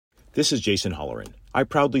This is Jason Holleran. I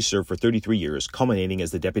proudly served for 33 years, culminating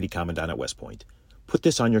as the Deputy Commandant at West Point. Put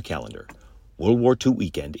this on your calendar. World War II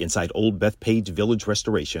weekend inside Old Bethpage Village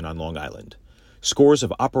Restoration on Long Island. Scores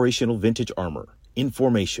of operational vintage armor, in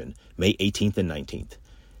formation, May 18th and 19th.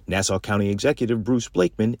 Nassau County Executive Bruce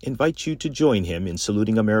Blakeman invites you to join him in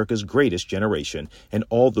saluting America's greatest generation and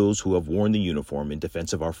all those who have worn the uniform in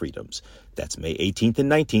defense of our freedoms. That's May 18th and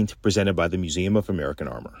 19th, presented by the Museum of American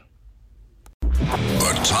Armor.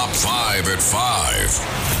 The top 5 at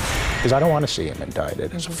 5. Because I don't want to see him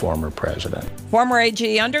indicted as a former president. Former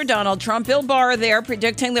AG under Donald Trump, Bill Barr there,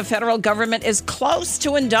 predicting the federal government is close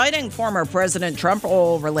to indicting former President Trump,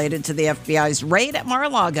 all related to the FBI's raid at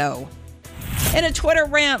Mar-a-Lago. In a Twitter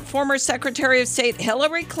rant, former Secretary of State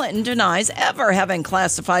Hillary Clinton denies ever having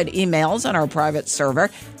classified emails on her private server,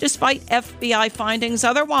 despite FBI findings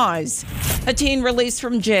otherwise. A teen released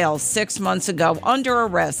from jail 6 months ago under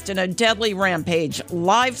arrest in a deadly rampage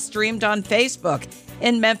live streamed on Facebook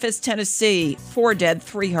in Memphis, Tennessee. 4 dead,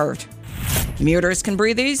 3 hurt. Commuters can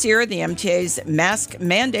breathe easier. The MTA's mask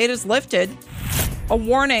mandate is lifted. A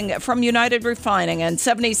warning from United Refining and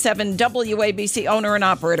 77 WABC owner and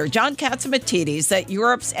operator John Catsimatidis that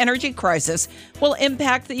Europe's energy crisis will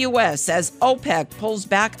impact the U.S. as OPEC pulls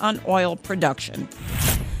back on oil production.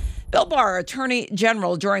 Bill Barr, Attorney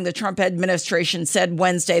General during the Trump administration, said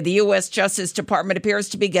Wednesday the U.S. Justice Department appears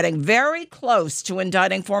to be getting very close to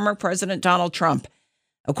indicting former President Donald Trump.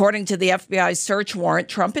 According to the FBI's search warrant,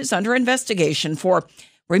 Trump is under investigation for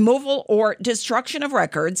removal or destruction of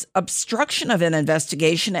records, obstruction of an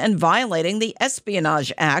investigation, and violating the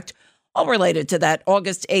Espionage Act, all related to that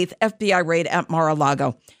August 8th FBI raid at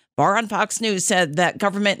Mar-a-Lago. Barr on Fox News said that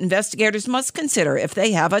government investigators must consider if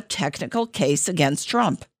they have a technical case against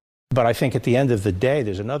Trump. But I think at the end of the day,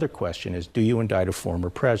 there's another question is, do you indict a former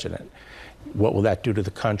president? What will that do to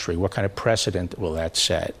the country? What kind of precedent will that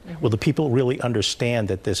set? Will the people really understand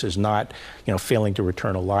that this is not, failing to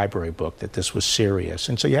return a library book, that this was serious?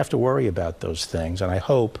 And so you have to worry about those things. And I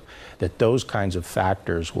hope that those kinds of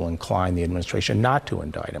factors will incline the administration not to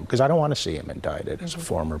indict him, because I don't want to see him indicted as a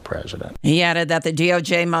former president. He added that the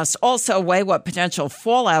DOJ must also weigh what potential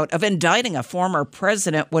fallout of indicting a former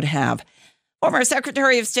president would have. Former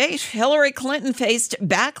Secretary of State Hillary Clinton faced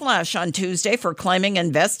backlash on Tuesday for claiming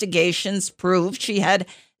investigations proved she had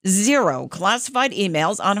 0 classified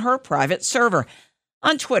emails on her private server.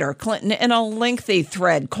 On Twitter, Clinton, in a lengthy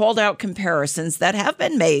thread, called out comparisons that have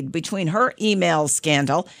been made between her email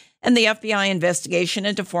scandal and the FBI investigation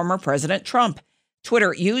into former President Trump.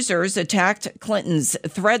 Twitter users attacked Clinton's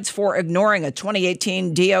threads for ignoring a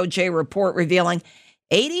 2018 DOJ report revealing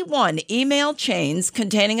 81 email chains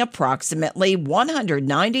containing approximately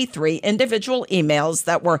 193 individual emails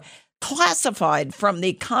that were classified from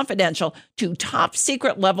the confidential to top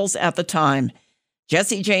secret levels at the time.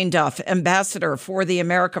 Jessie Jane Duff, ambassador for the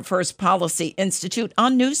America First Policy Institute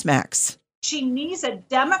on Newsmax. She needs a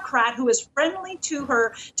Democrat who is friendly to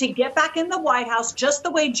her to get back in the White House, just the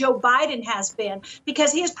way Joe Biden has been,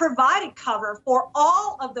 because he has provided cover for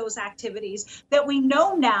all of those activities that we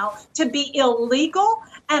know now to be illegal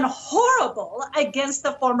and horrible against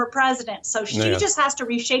the former president. So she just has to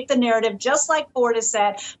reshape the narrative, just like Ford has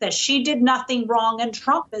said, that she did nothing wrong and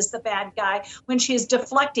Trump is the bad guy when she is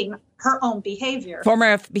deflecting her own behavior.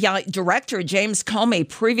 Former FBI Director James Comey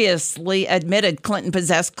previously admitted Clinton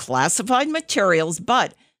possessed classified materials,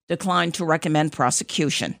 but declined to recommend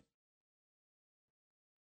prosecution.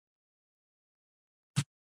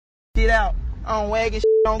 Get out on wagon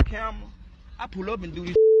on camera. I pull up and do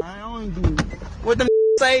this. I don't do what them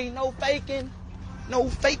say. No faking. No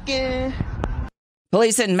faking.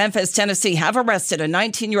 Police in Memphis, Tennessee have arrested a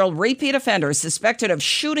 19-year-old repeat offender suspected of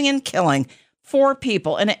shooting and killing 4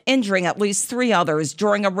 people and injuring at least 3 others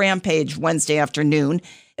during a rampage Wednesday afternoon.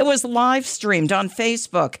 It was live streamed on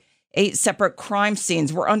Facebook. 8 separate crime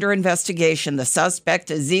scenes were under investigation. The suspect,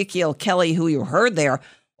 Ezekiel Kelly, who you heard there,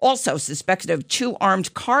 also suspected of 2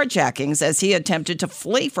 armed carjackings as he attempted to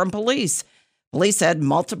flee from police. Police said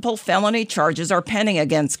multiple felony charges are pending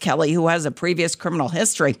against Kelly, who has a previous criminal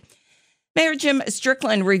history. Mayor Jim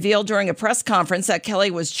Strickland revealed during a press conference that Kelly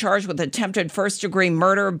was charged with attempted first-degree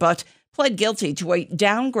murder, but pled guilty to a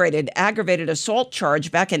downgraded aggravated assault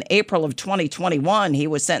charge back in April of 2021. He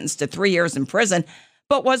was sentenced to 3 years in prison,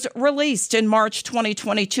 but was released in March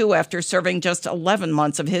 2022 after serving just 11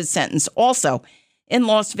 months of his sentence. Also, in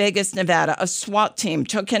Las Vegas, Nevada, a SWAT team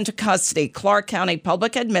took into custody Clark County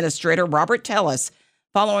Public Administrator Robert Tellis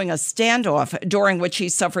following a standoff during which he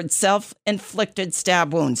suffered self-inflicted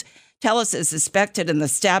stab wounds. Tellus is suspected in the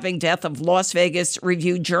stabbing death of Las Vegas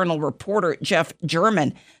Review-Journal reporter Jeff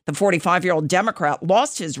German. The 45-year-old Democrat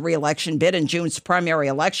lost his re-election bid in June's primary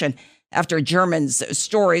election after German's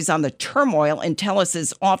stories on the turmoil in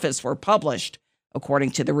Tellus's office were published, according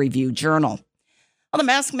to the Review-Journal. Well, the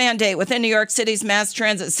mask mandate within New York City's mass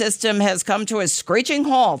transit system has come to a screeching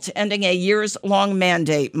halt, ending a years-long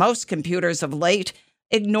mandate. Most computers of late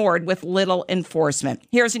ignored with little enforcement.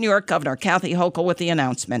 Here's New York Governor Kathy Hochul with the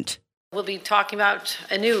announcement. We'll be talking about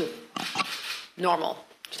a new normal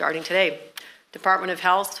starting today. Department of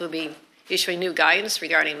Health will be issuing new guidance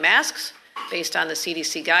regarding masks based on the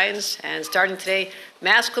CDC guidance. And starting today,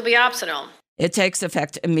 masks will be optional. It takes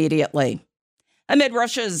effect immediately. Amid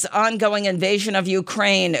Russia's ongoing invasion of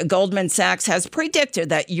Ukraine, Goldman Sachs has predicted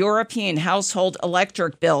that European household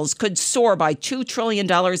electric bills could soar by $2 trillion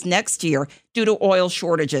next year due to oil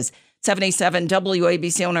shortages. 77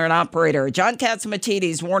 WABC owner and operator John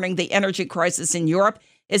Catsimatidis warning the energy crisis in Europe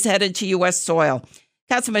is headed to U.S. soil.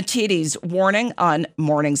 Catsimatidis' warning on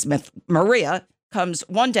Morning's Maria comes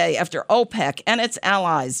one day after OPEC and its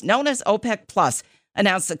allies, known as OPEC Plus,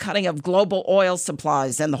 announced the cutting of global oil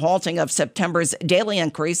supplies and the halting of September's daily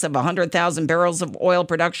increase of 100,000 barrels of oil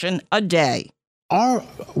production a day. Our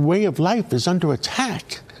way of life is under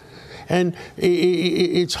attack. And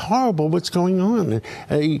it's horrible what's going on.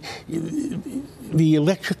 The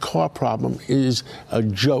electric car problem is a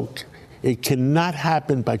joke. It cannot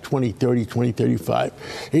happen by 2030, 2035.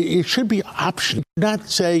 It should be optional, not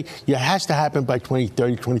say it has to happen by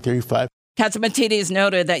 2030, 2035. Catsimatidis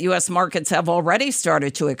noted that U.S. markets have already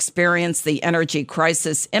started to experience the energy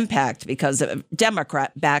crisis impact because of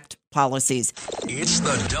Democrat-backed policies. It's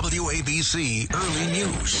the WABC Early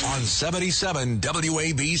News on 77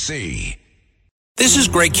 WABC. This is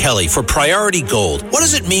Greg Kelly for Priority Gold. What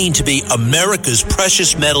does it mean to be America's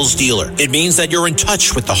precious metals dealer? It means that you're in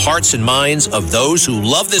touch with the hearts and minds of those who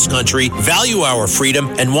love this country, value our freedom,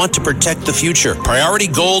 and want to protect the future. Priority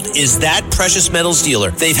Gold is that precious metals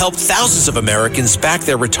dealer. They've helped thousands of Americans back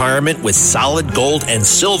their retirement with solid gold and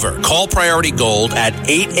silver. Call Priority Gold at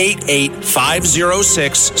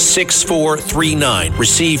 888-506-6439.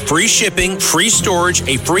 Receive free shipping, free storage,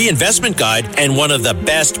 a free investment guide, and one of the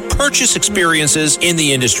best purchase experiences in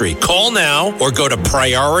the industry. Call now or go to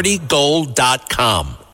PriorityGold.com.